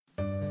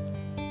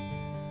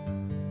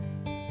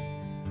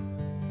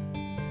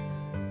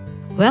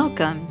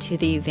Welcome to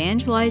the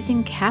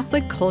Evangelizing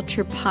Catholic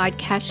Culture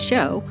podcast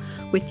show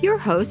with your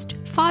host,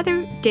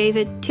 Father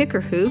David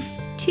Tickerhoof,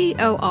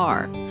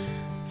 T.O.R.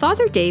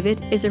 Father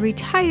David is a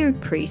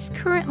retired priest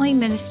currently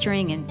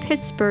ministering in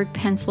Pittsburgh,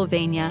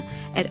 Pennsylvania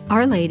at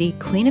Our Lady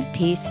Queen of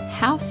Peace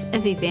House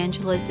of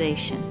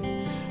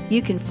Evangelization.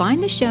 You can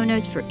find the show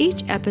notes for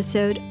each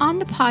episode on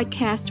the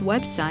podcast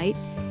website,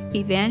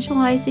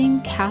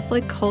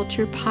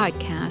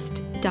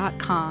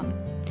 evangelizingcatholicculturepodcast.com.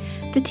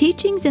 The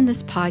teachings in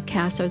this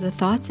podcast are the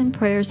thoughts and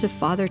prayers of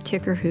Father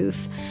Tickerhoof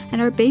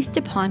and are based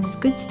upon his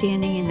good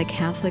standing in the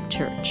Catholic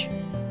Church.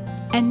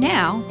 And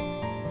now,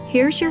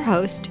 here's your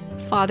host,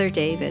 Father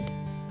David.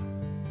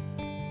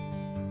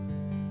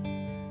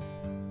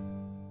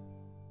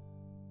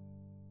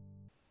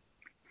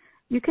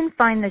 You can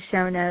find the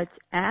show notes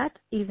at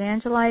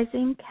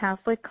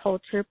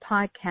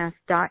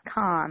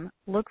evangelizingcatholicculturepodcast.com.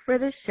 Look for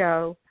the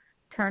show,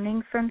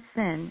 Turning from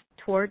Sin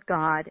Toward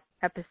God,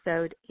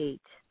 Episode 8.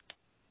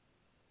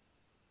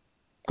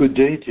 Good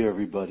day to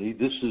everybody.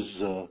 This is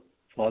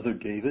Father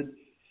David,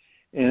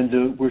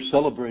 and we're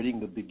celebrating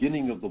the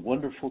beginning of the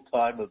wonderful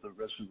time of the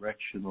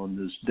resurrection on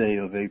this day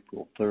of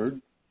April 3rd,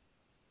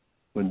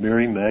 when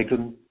Mary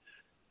Magdalene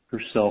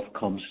herself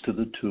comes to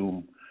the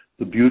tomb,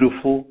 the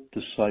beautiful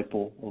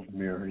disciple of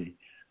Mary,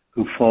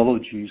 who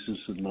followed Jesus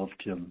and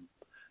loved him,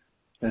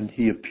 and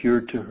he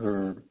appeared to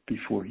her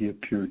before he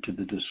appeared to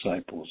the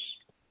disciples.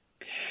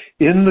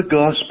 In the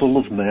Gospel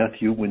of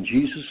Matthew, when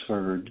Jesus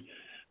heard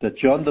that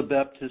John the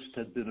Baptist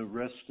had been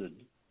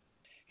arrested,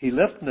 he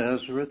left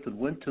Nazareth and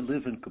went to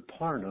live in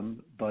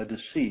Capernaum by the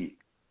sea.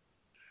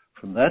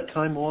 From that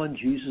time on,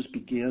 Jesus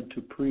began to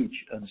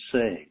preach and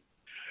say,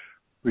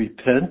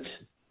 "Repent,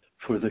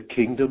 for the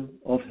kingdom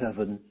of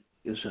heaven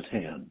is at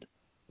hand."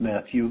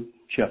 Matthew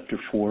chapter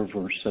 4,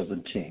 verse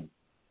 17.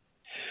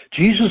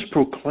 Jesus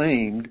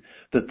proclaimed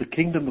that the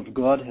kingdom of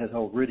God had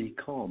already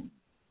come,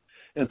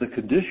 and the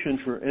condition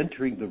for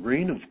entering the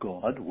reign of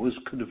God was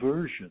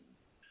conversion.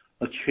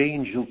 A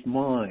change of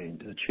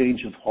mind, a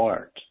change of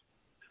heart,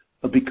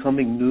 a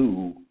becoming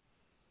new.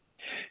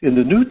 In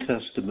the New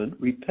Testament,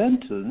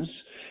 repentance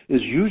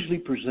is usually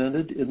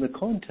presented in the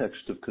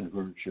context of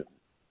conversion.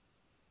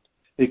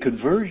 A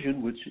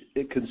conversion which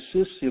it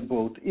consists in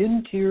both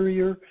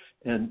interior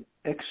and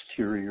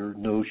exterior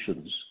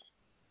notions.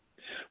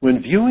 When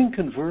viewing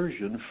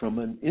conversion from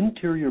an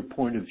interior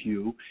point of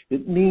view,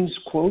 it means,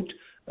 quote,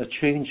 a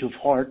change of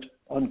heart,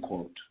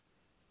 unquote.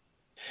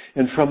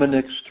 And from an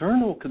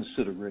external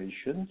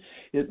consideration,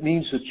 it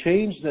means a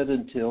change that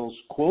entails,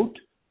 quote,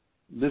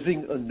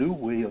 living a new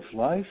way of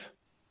life,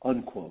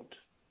 unquote.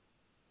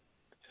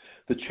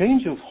 The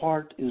change of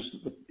heart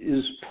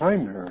is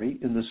primary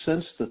in the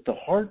sense that the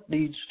heart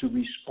needs to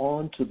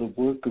respond to the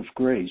work of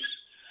grace,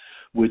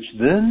 which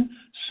then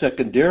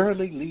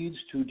secondarily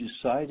leads to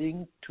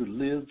deciding to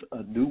live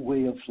a new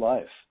way of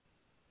life.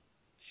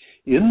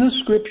 In the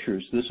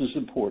Scriptures, this is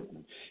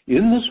important,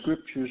 in the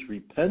Scriptures,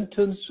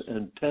 repentance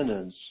and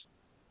penance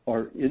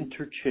are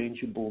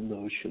interchangeable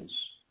notions.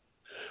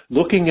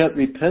 Looking at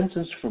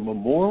repentance from a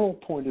moral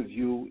point of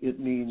view, it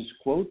means,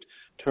 quote,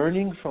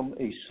 turning from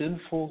a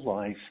sinful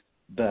life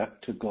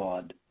back to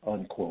God,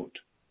 unquote.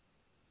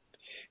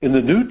 In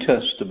the New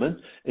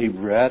Testament, a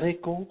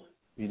radical,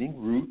 meaning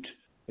root,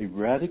 a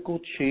radical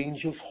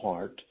change of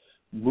heart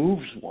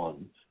moves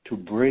one to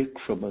break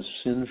from a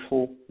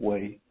sinful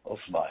way of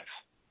life.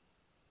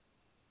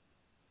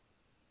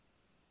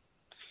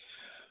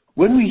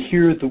 When we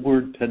hear the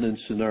word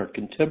penance in our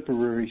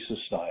contemporary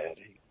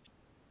society,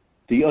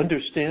 the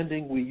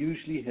understanding we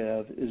usually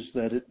have is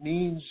that it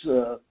means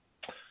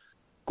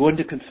going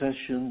to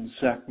confession,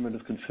 sacrament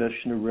of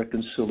confession or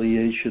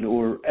reconciliation,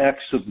 or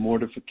acts of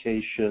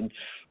mortification,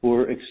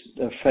 or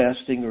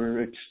fasting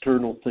or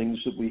external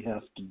things that we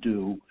have to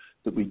do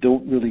that we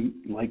don't really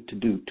like to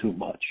do too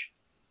much.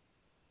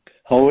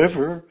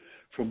 However,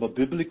 from a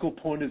biblical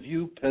point of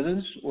view,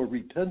 penance or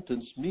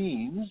repentance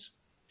means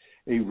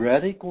a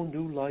radical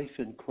new life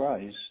in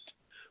Christ,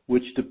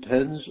 which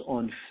depends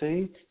on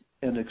faith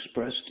and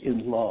expressed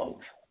in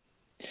love.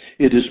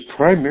 It is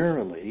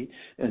primarily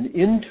an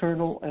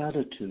internal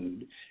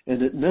attitude,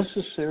 and it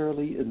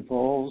necessarily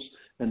involves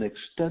an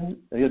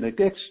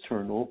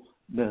external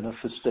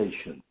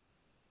manifestation.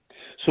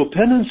 So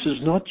penance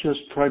is not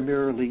just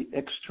primarily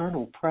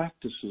external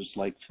practices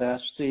like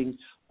fasting,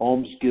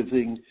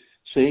 almsgiving,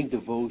 saying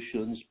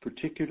devotions,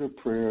 particular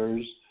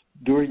prayers,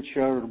 doing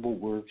charitable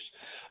works,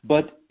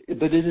 but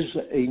it is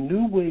a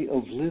new way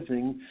of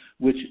living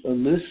which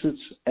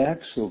elicits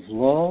acts of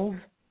love,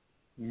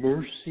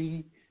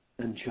 mercy,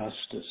 and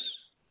justice.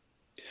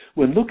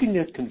 When looking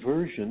at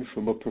conversion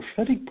from a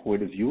prophetic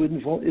point of view, it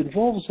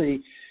involves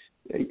the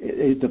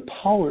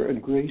power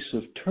and grace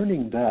of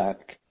turning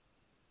back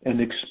and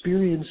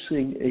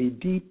experiencing a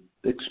deep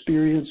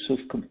experience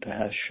of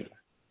compassion,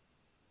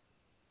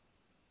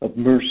 of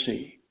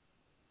mercy.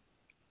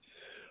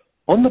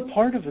 On the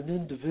part of an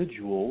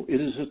individual,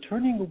 it is a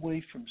turning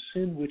away from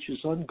sin which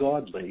is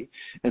ungodly,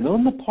 and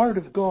on the part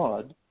of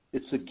God,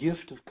 it's a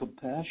gift of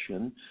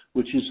compassion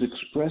which is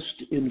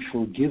expressed in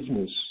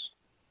forgiveness.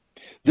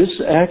 This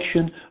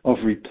action of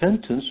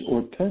repentance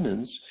or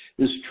penance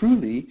is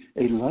truly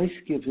a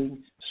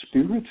life-giving,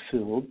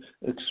 spirit-filled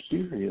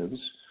experience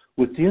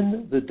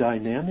within the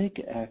dynamic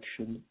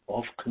action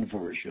of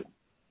conversion.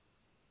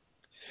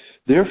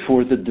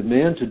 Therefore, the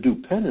demand to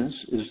do penance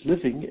is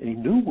living a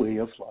new way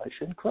of life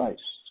in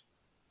Christ.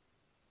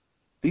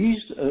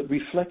 These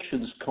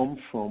reflections come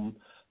from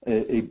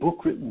a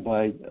book written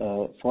by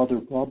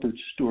Father Robert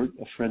Stewart,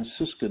 a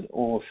Franciscan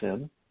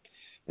OFM,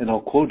 and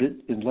I'll quote it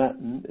in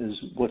Latin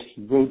as what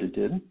he wrote it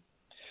in.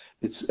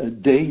 It's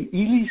De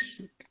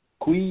Illis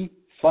Qui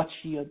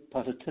Faciat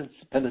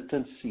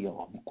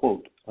Penitentiam,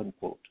 quote,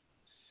 unquote.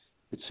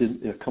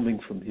 It's coming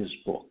from his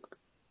book.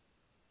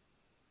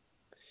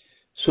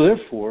 So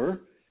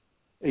therefore,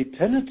 a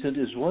penitent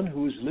is one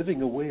who is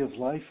living a way of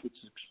life which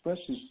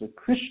expresses the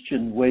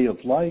Christian way of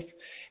life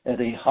at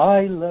a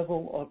high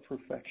level of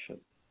perfection.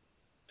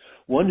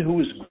 One who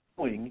is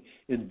growing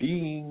in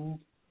being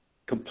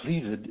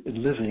completed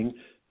in living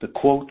the,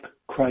 quote,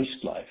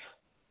 Christ life.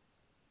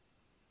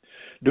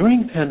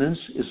 Doing penance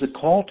is a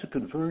call to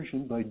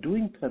conversion by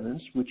doing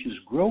penance which is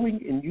growing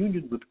in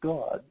union with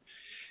God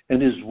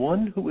and is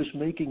one who is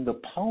making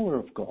the power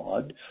of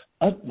God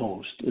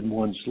utmost in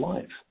one's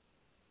life.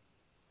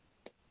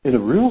 In a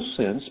real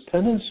sense,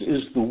 penance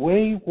is the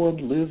way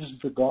one lives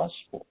the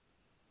gospel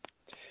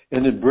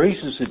and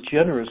embraces it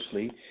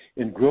generously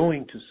in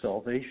growing to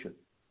salvation.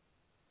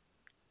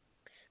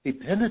 A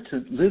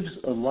penitent lives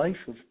a life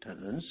of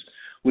penance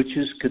which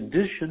is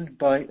conditioned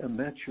by a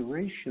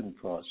maturation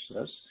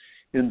process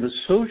in the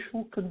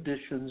social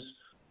conditions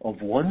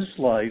of one's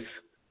life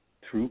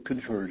through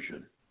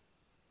conversion.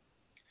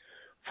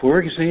 For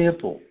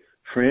example,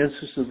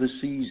 Francis of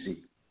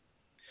Assisi.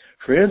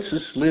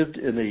 Francis lived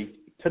in a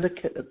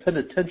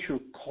penitential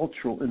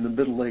culture in the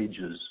Middle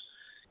Ages.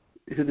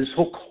 His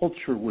whole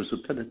culture was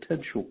a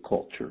penitential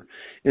culture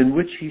in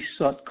which he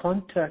sought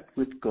contact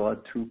with God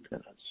through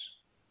penance.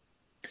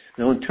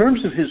 Now, in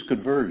terms of his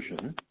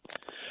conversion,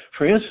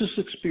 Francis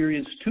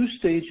experienced two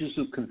stages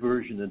of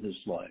conversion in his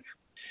life.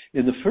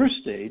 In the first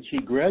stage, he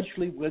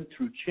gradually went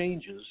through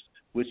changes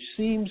which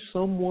seemed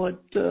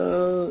somewhat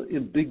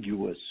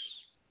ambiguous,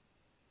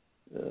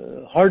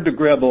 hard to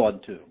grab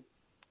onto.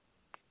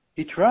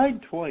 He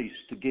tried twice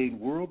to gain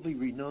worldly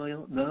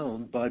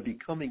renown by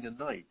becoming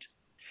a knight.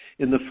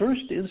 In the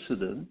first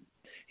incident,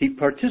 he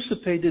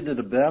participated in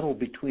a battle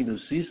between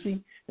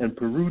Assisi and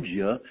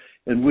Perugia,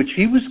 in which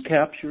he was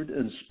captured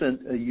and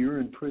spent a year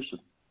in prison,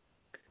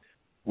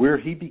 where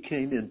he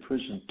became in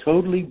prison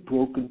totally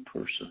broken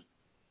person.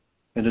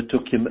 And it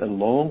took him a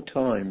long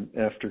time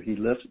after he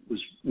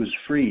was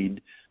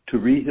freed to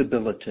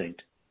rehabilitate.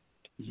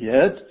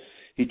 Yet,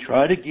 he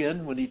tried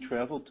again when he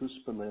traveled to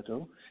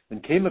Spoleto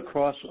and came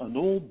across an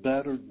old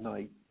battered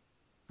knight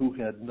who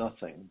had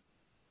nothing.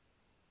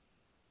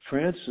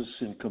 Francis,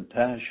 in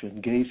compassion,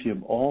 gave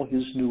him all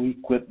his new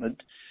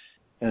equipment,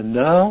 and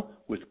now,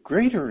 with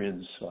greater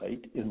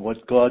insight in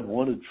what God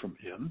wanted from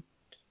him,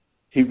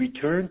 he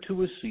returned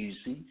to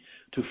Assisi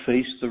to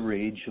face the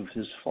rage of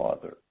his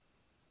father.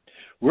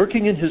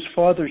 Working in his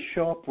father's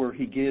shop where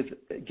he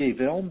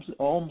gave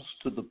alms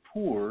to the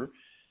poor,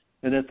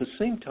 and at the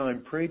same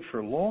time prayed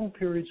for long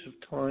periods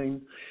of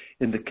time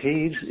in the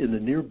caves in the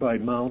nearby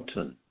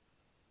mountain.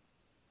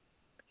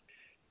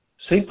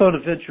 St.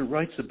 Bonaventure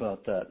writes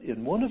about that.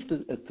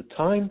 At the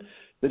time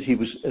that he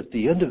was at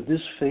the end of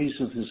this phase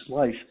of his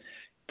life,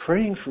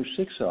 praying for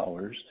 6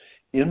 hours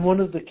in one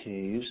of the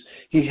caves,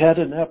 he had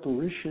an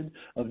apparition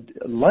of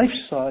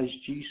life-size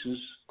Jesus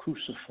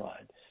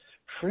crucified.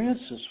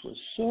 Francis was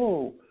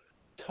so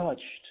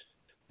touched,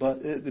 but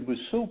it was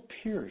so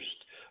pierced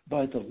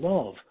by the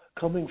love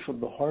coming from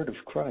the heart of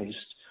Christ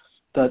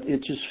that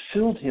it just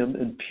filled him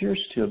and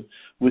pierced him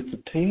with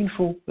the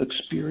painful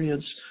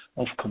experience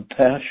of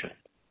compassion.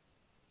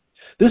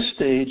 This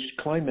stage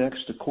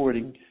climaxed,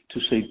 according to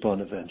St.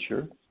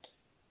 Bonaventure,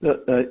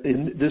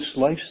 in this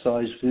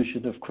life-size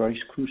vision of Christ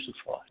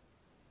crucified.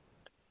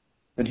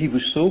 And he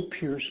was so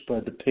pierced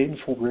by the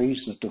painful rays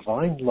of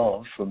divine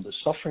love from the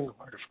suffering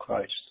heart of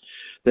Christ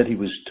that he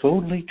was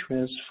totally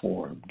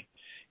transformed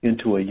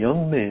into a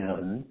young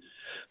man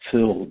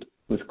filled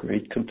with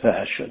great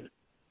compassion.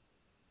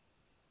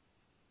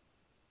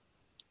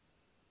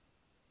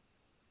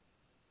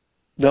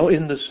 Now,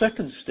 in the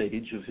second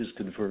stage of his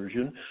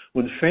conversion,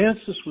 when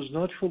Francis was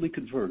not fully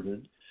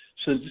converted,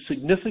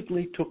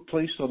 significantly took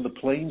place on the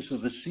plains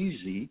of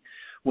Assisi,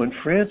 when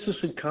Francis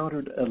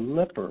encountered a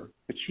leper,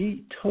 which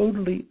he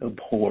totally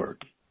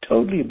abhorred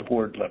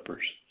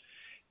lepers.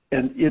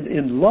 And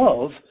in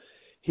love,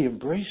 he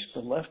embraced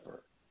the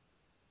leper,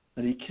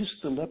 and he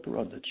kissed the leper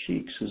on the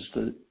cheeks, as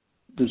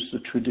the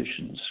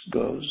traditions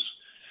goes.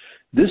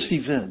 This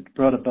event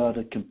brought about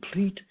a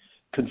complete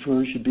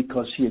conversion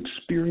because he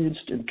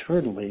experienced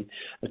internally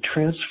a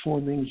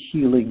transforming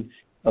healing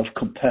of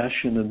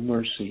compassion and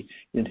mercy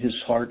in his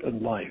heart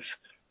and life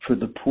for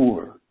the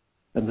poor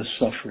and the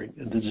suffering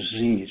and the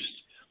diseased.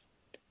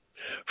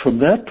 From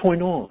that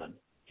point on,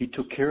 he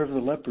took care of the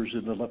lepers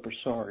in the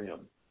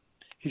leprosarium.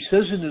 He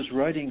says in his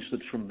writings that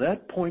from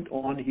that point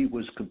on he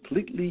was a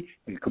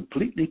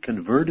completely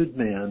converted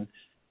man.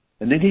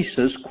 And then he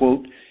says,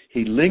 quote,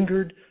 he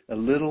lingered a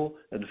little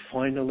and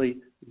finally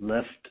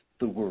left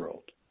the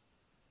world.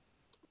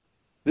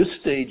 This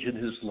stage in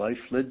his life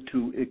led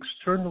to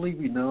externally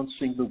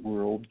renouncing the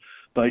world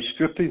by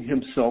stripping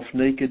himself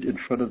naked in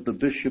front of the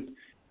bishop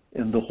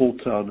and the whole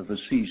town of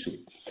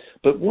Assisi.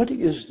 But what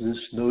is this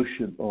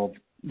notion of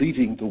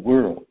leaving the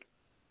world?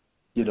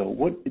 You know,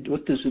 what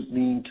does it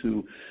mean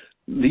to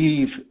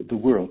leave the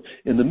world?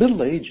 In the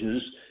Middle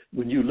Ages,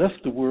 when you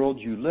left the world,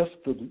 you left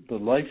the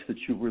life that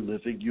you were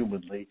living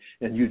humanly,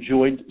 and you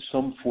joined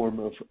some form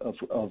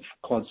of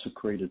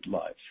consecrated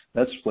life.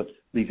 That's what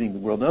leaving the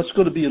world. Now, it's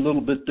going to be a little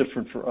bit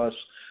different for us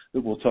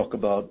that we'll talk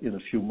about in a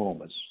few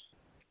moments.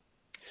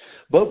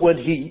 But when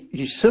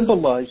he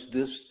symbolized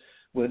this,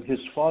 when his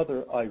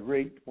father,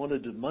 irate,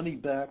 wanted the money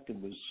back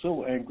and was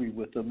so angry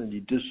with him, and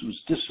he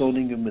was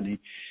disowning him, and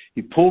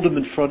he pulled him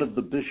in front of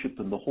the bishop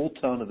and the whole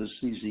town of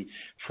Assisi,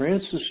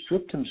 Francis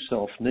stripped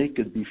himself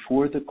naked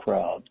before the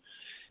crowd,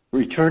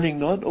 returning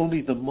not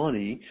only the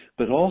money,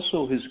 but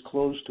also his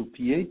clothes to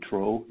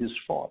Pietro, his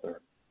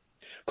father,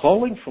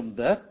 calling from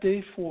that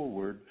day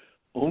forward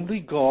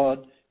only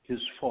God, his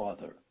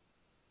Father.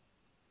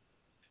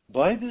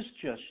 By this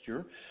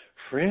gesture,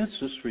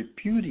 Francis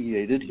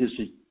repudiated his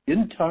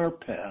entire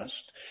past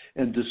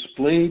and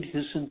displayed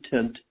his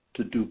intent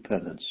to do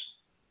penance.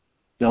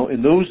 Now,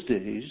 in those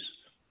days,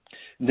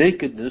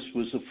 nakedness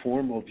was a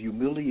form of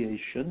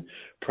humiliation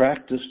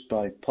practiced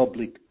by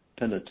public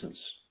penitents.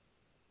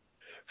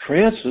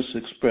 Francis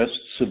expressed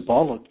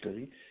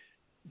symbolically,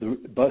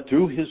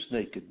 through his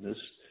nakedness,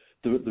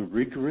 the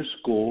rigorous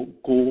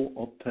goal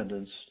of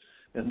penance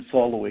and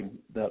following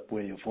that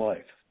way of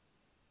life.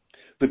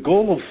 The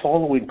goal of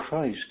following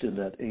Christ in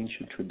that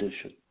ancient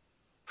tradition.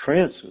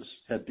 Francis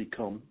had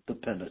become the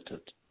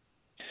penitent.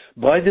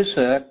 By this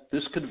act,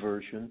 this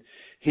conversion,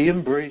 he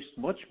embraced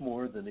much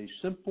more than a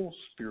simple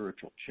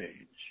spiritual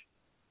change.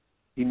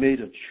 He made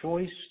a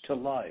choice to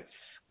life,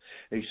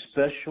 a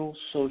special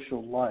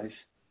social life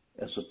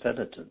as a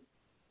penitent.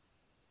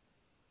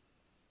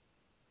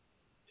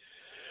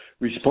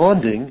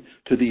 Responding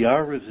to the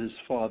hour of his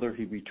father,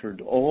 he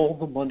returned all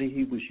the money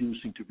he was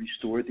using to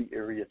restore the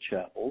area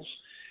chapels.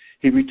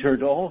 He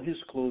returned all his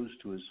clothes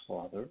to his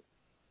father.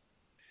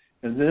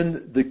 And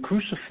then the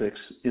crucifix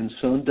in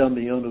San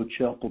Damiano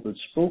Chapel that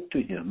spoke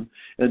to him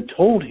and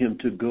told him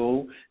to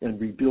go and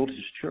rebuild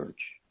his church.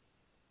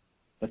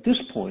 At this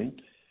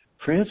point,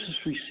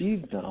 Francis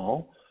received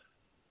now,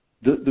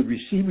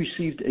 he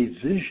received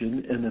a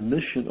vision and a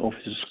mission of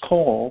his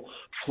call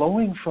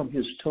flowing from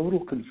his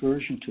total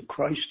conversion to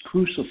Christ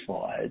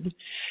crucified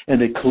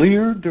and a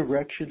clear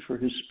direction for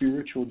his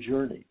spiritual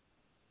journey.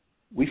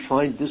 We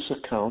find this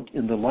account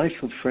in the Life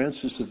of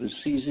Francis of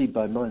Assisi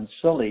by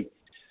Mancelli,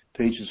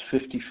 pages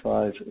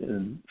 55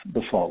 and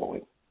the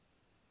following.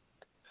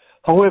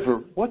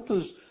 However, what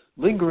does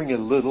lingering a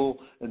little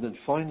and then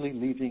finally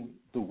leaving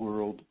the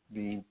world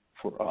mean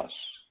for us?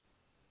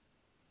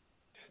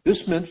 This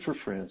meant for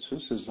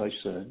Francis, as I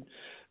said,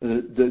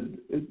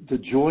 the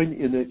join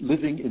in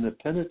living in a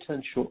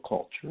penitential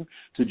culture,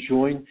 to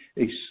join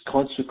a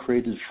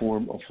consecrated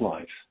form of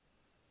life.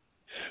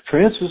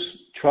 Francis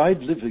tried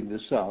living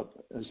this out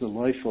as a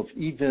life of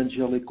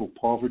evangelical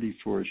poverty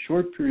for a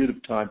short period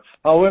of time.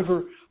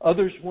 However,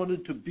 others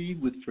wanted to be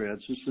with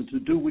Francis and to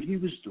do what he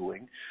was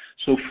doing.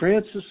 So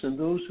Francis and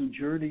those who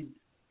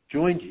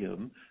joined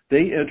him,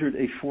 they entered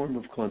a form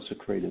of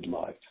consecrated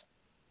life.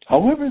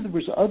 However, there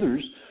was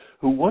others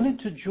who wanted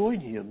to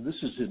join him. This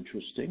is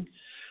interesting.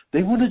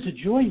 They wanted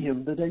to join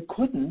him, but they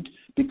couldn't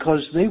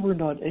because they were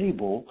not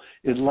able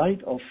in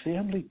light of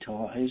family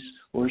ties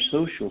or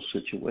social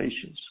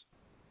situations.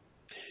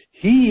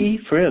 He,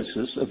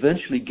 Francis,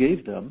 eventually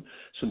gave them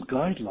some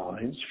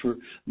guidelines for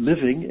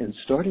living and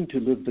starting to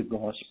live the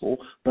gospel,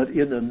 but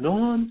in a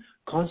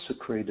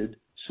non-consecrated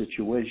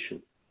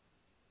situation.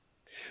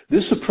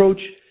 This approach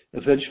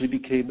eventually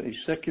became a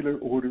secular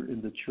order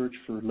in the church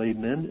for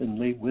laymen and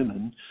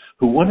laywomen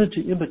who wanted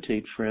to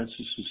imitate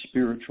Francis's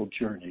spiritual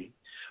journey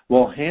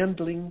while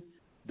handling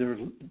their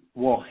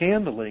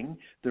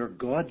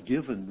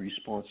God-given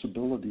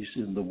responsibilities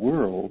in the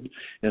world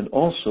and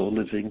also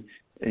living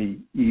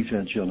an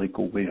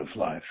evangelical way of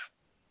life.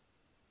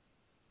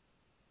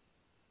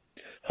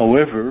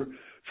 However,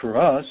 for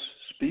us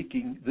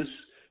speaking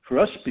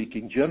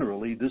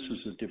generally, this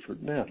is a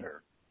different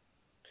matter.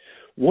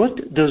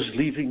 What does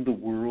leaving the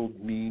world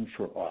mean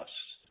for us,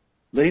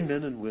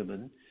 laymen and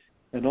women,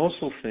 and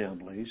also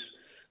families,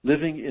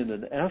 living in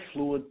an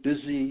affluent,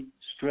 busy,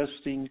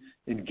 stressing,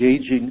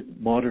 engaging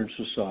modern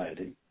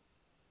society?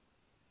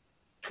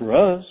 For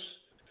us,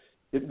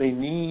 it may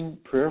mean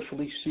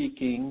prayerfully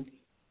seeking,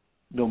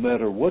 no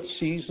matter what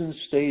season,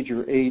 stage,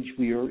 or age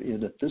we are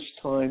in at this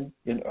time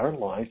in our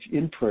life,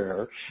 in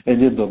prayer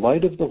and in the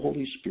light of the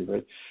Holy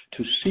Spirit,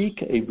 to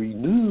seek a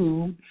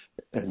renewed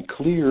and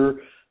clear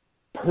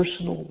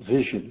personal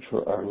vision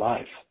for our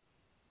life,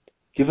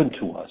 given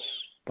to us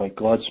by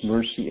God's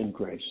mercy and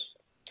grace.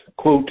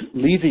 Quote,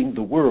 leaving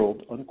the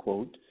world,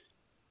 unquote,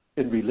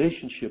 in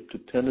relationship to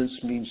penance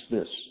means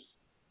this.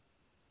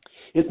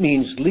 It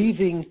means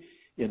leaving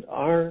in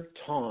our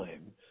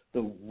time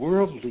the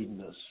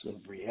worldliness of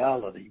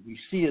reality. We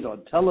see it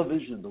on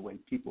television, the way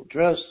people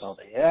dress, how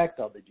they act,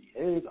 how they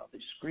behave, how they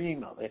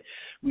scream,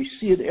 we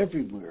see it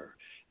everywhere.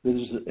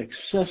 There's an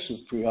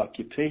excessive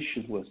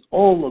preoccupation with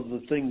all of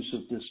the things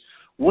of this,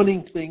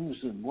 wanting things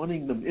and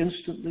wanting them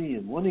instantly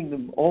and wanting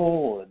them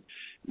all. And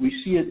we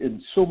see it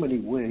in so many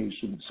ways.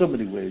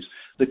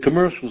 The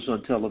commercials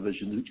on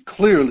television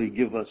clearly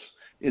give us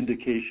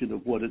indication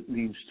of what it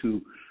means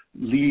to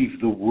leave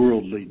the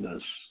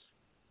worldliness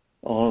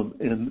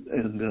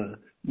and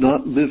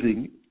not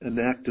living an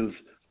active.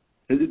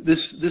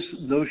 This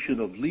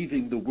notion of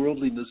leaving the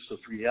worldliness of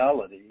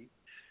reality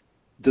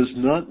does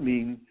not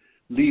mean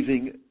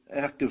leaving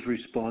active,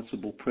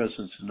 responsible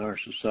presence in our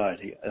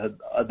society.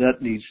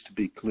 That needs to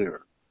be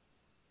clear.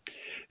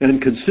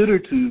 And consider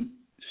to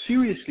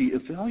seriously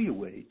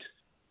evaluate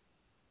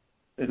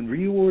and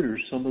reorder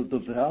some of the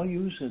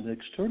values and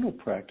external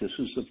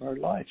practices of our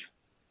life.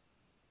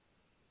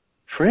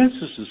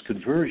 Francis's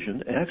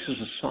conversion acts as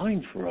a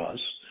sign for us.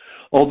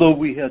 Although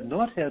we had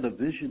not had a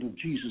vision of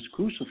Jesus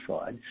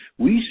crucified,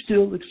 we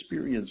still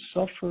experience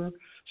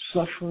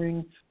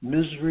suffering,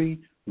 misery,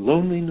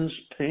 loneliness,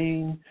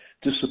 pain,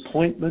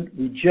 disappointment,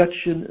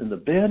 rejection, and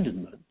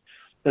abandonment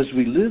as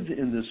we live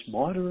in this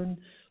modern,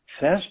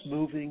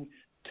 fast-moving,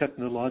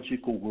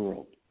 technological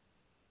world.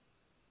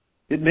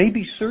 It may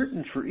be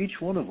certain for each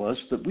one of us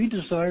that we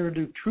desire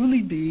to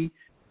truly be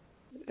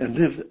and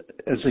live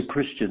as a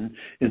Christian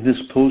in this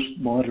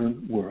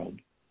postmodern world.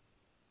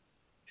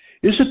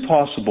 Is it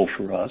possible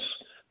for us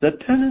that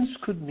penance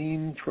could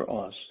mean for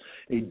us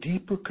a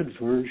deeper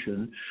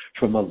conversion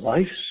from a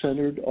life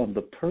centered on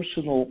the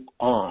personal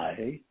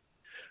I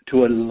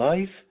to a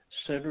life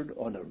centered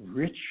on a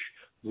rich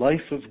life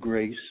of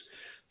grace,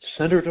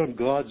 centered on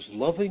God's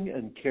loving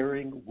and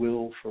caring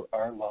will for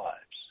our lives?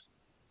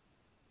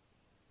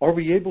 Are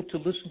we able to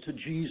listen to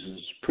Jesus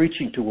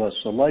preaching to us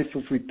a life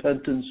of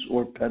repentance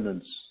or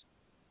penance?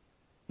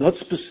 Not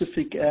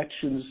specific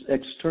actions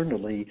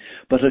externally,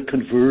 but a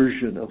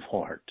conversion of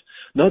heart.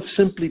 Not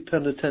simply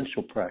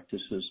penitential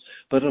practices,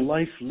 but a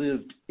life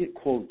lived,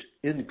 quote,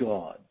 in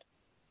God.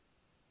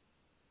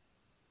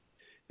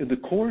 In the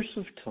course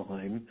of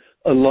time,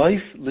 a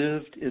life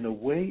lived in a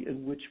way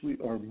in which we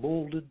are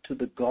molded to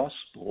the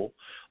gospel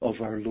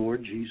of our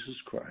Lord Jesus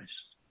Christ.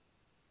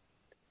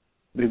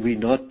 May we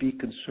not be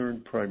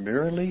concerned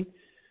primarily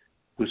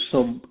with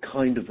some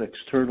kind of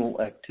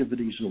external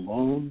activities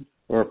alone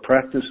or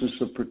practices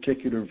of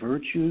particular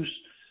virtues,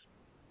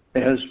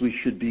 as we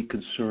should be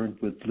concerned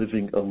with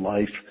living a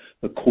life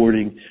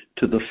according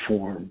to the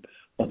form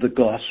of the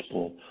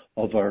gospel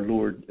of our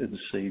Lord and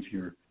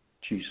Savior,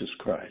 Jesus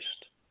Christ.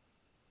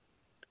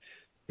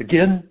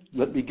 Again,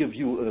 let me give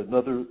you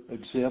another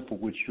example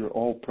which you're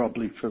all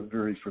probably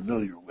very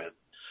familiar with.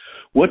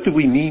 What do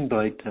we mean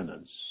by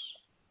penance?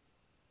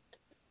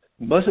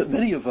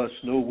 Many of us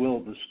know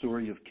well the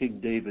story of King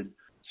David,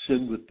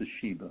 sin with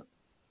Bathsheba.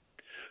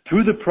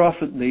 Through the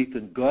prophet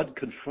Nathan, God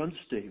confronts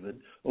David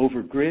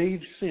over grave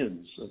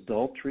sins,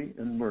 adultery,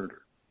 and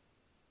murder.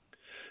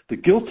 The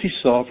guilty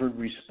sovereign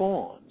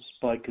responds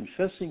by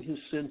confessing his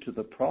sin to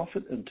the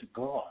prophet and to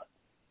God.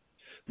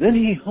 Then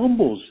he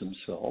humbles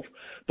himself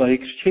by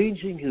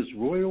exchanging his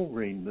royal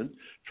raiment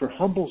for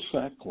humble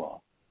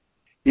sackcloth,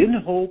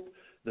 in hope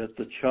that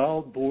the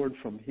child born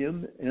from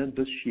him and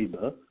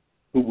Bathsheba,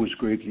 who was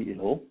gravely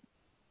ill,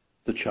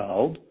 the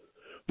child,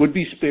 would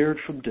be spared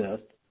from death.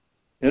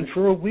 And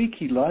for a week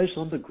he lies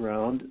on the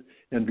ground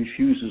and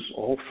refuses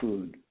all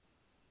food.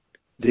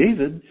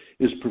 David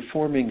is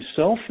performing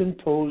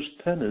self-imposed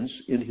penance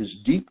in his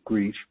deep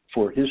grief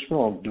for his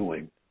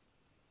wrongdoing.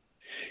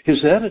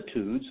 His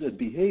attitudes and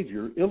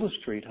behavior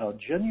illustrate how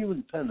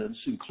genuine penance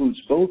includes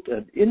both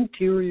an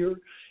interior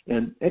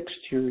and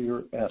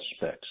exterior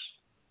aspects.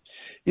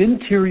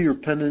 Interior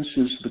penance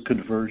is the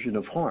conversion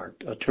of heart,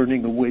 a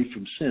turning away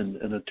from sin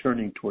and a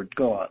turning toward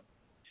God.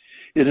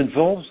 It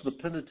involves the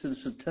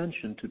penitent's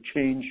intention to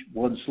change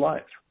one's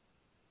life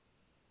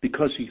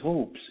because he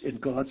hopes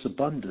in God's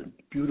abundant,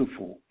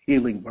 beautiful,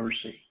 healing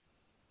mercy.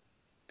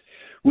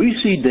 We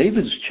see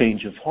David's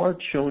change of heart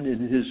shown in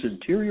his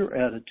interior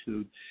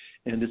attitude,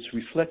 and it's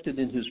reflected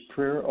in his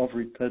prayer of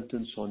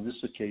repentance on this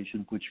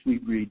occasion, which we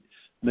read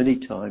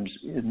many times,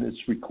 and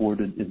it's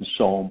recorded in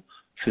Psalm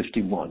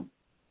 51.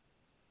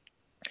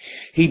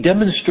 He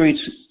demonstrates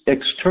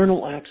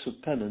external acts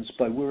of penance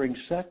by wearing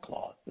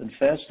sackcloth and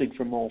fasting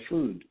from all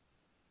food.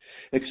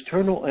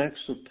 External acts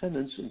of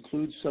penance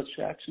include such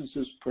actions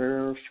as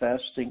prayer,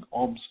 fasting,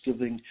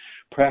 almsgiving,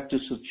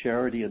 practice of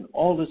charity in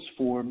all its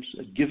forms,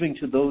 and giving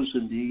to those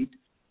in need.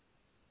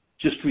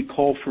 Just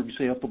recall, for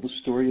example, the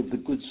story of the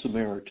Good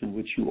Samaritan,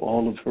 which you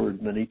all have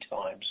heard many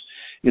times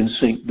in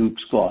St.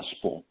 Luke's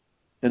Gospel,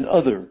 and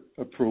other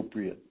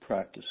appropriate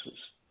practices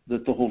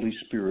that the Holy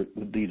Spirit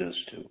would lead us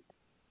to.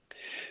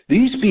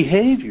 These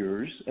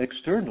behaviors,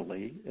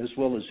 externally as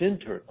well as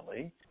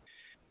internally,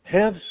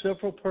 have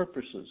several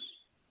purposes.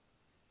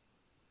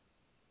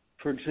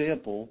 For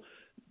example,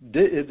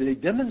 they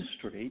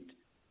demonstrate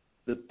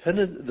the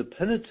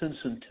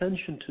penitent's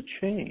intention to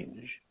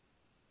change,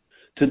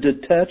 to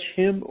detach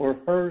him or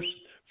her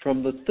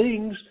from the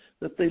things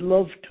that they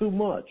love too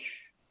much,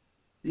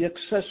 the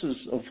excesses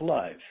of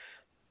life,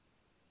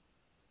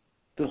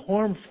 the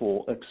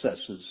harmful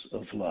excesses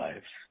of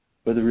life,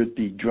 whether it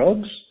be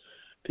drugs,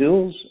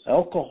 pills,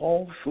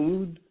 alcohol,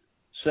 food,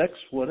 sex,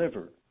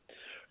 whatever.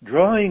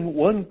 Drawing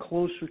one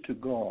closer to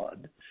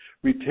God,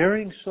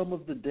 repairing some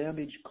of the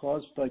damage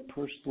caused by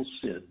personal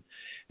sin,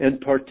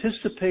 and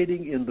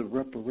participating in the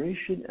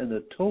reparation and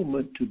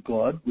atonement to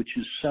God, which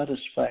is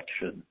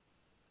satisfaction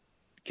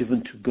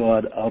given to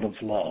God out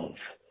of love,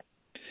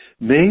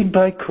 made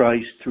by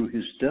Christ through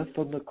his death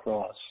on the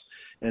cross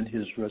and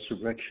his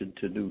resurrection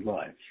to new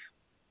life.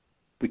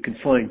 We can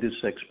find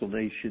this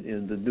explanation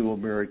in the New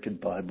American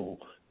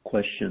Bible,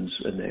 Questions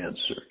and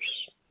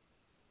Answers.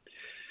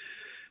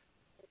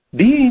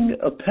 Being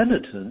a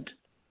penitent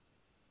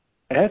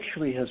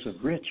actually has a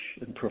rich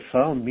and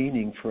profound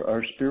meaning for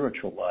our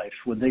spiritual life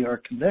when they are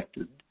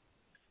connected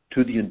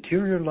to the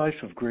interior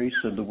life of grace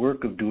and the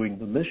work of doing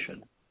the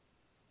mission.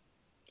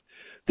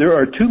 There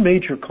are two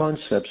major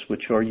concepts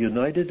which are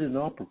united and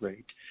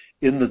operate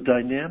in the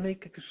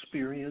dynamic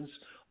experience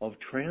of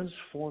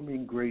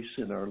transforming grace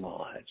in our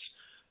lives.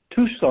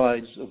 Two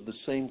sides of the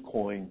same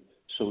coin,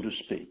 so to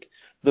speak.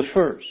 The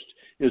first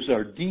is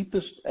our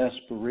deepest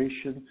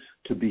aspiration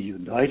to be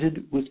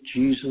united with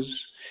Jesus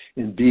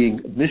in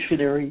being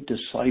missionary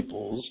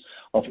disciples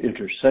of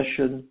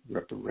intercession,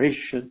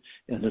 reparation,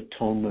 and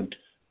atonement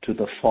to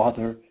the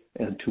Father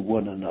and to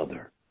one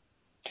another.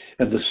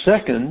 And the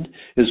second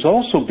is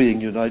also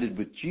being united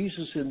with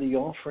Jesus in the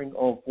offering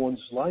of one's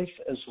life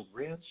as a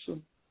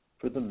ransom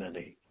for the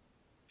many.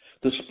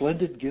 The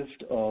splendid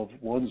gift of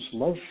one's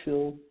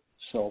love-filled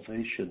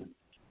salvation.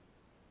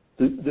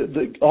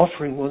 The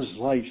offering one's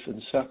life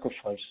and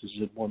sacrifices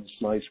in one's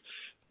life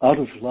out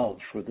of love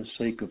for the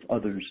sake of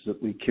others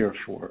that we care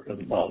for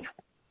and love.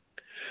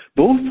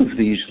 Both of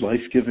these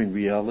life-giving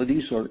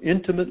realities are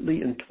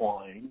intimately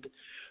entwined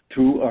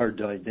through our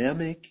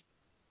dynamic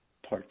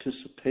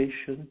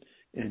participation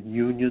and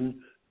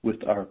union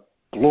with our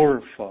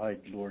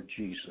glorified Lord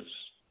Jesus,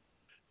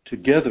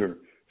 together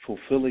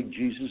fulfilling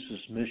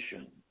Jesus'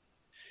 mission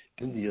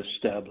in the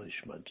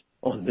establishment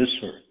on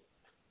this earth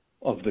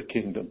of the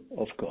kingdom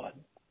of God.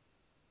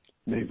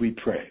 May we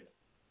pray.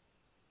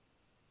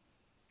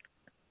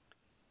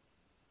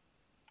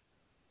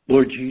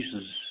 Lord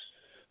Jesus,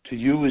 to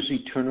you is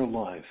eternal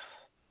life.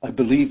 I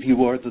believe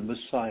you are the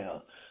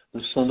Messiah,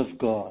 the Son of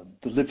God,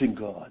 the living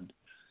God.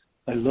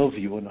 I love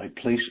you and I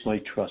place my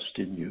trust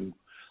in you.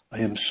 I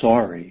am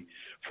sorry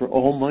for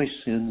all my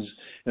sins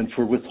and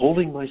for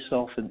withholding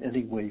myself in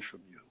any way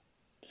from you.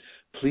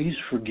 Please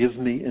forgive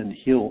me and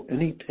heal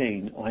any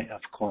pain I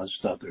have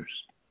caused others.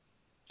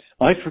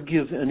 I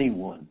forgive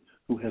anyone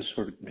who has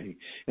hurt me,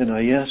 and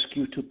I ask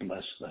you to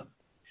bless them.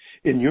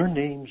 In your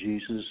name,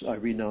 Jesus, I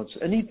renounce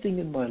anything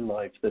in my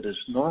life that is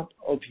not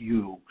of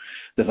you,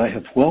 that I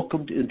have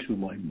welcomed into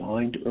my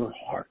mind or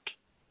heart.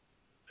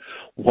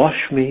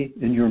 Wash me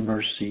in your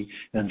mercy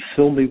and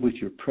fill me with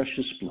your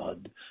precious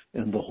blood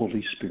and the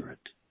Holy Spirit.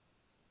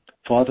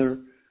 Father,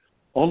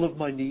 all of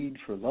my need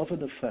for love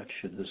and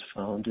affection is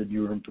found in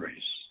your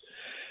embrace.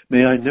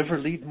 May I never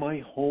leave my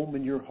home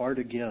in your heart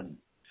again.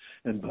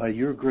 And by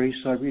your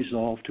grace I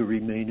resolve to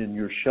remain in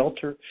your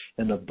shelter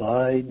and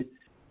abide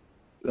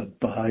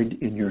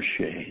in your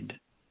shade,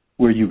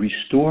 where you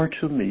restore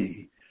to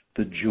me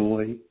the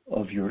joy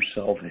of your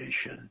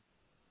salvation.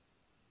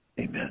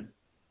 Amen.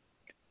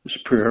 This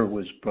prayer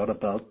was brought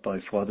about by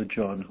Father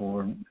John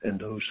Horn and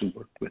those who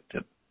work with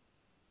him.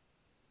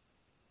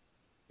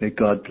 May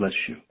God bless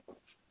you.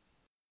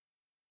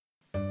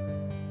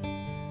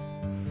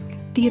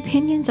 The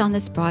opinions on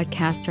this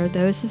broadcast are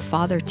those of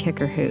Father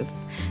Tickerhoof.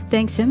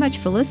 Thanks so much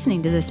for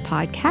listening to this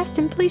podcast,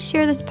 and please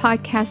share this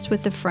podcast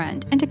with a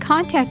friend. And to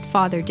contact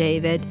Father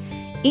David,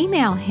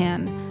 email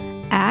him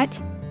at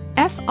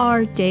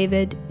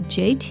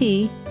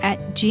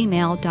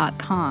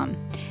frdavidjt@gmail.com.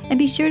 And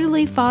be sure to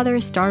leave Father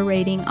a star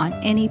rating on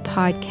any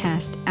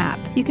podcast app.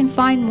 You can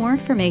find more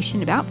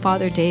information about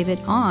Father David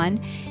on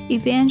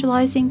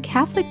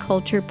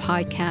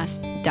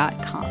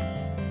evangelizingcatholicculturepodcast.com.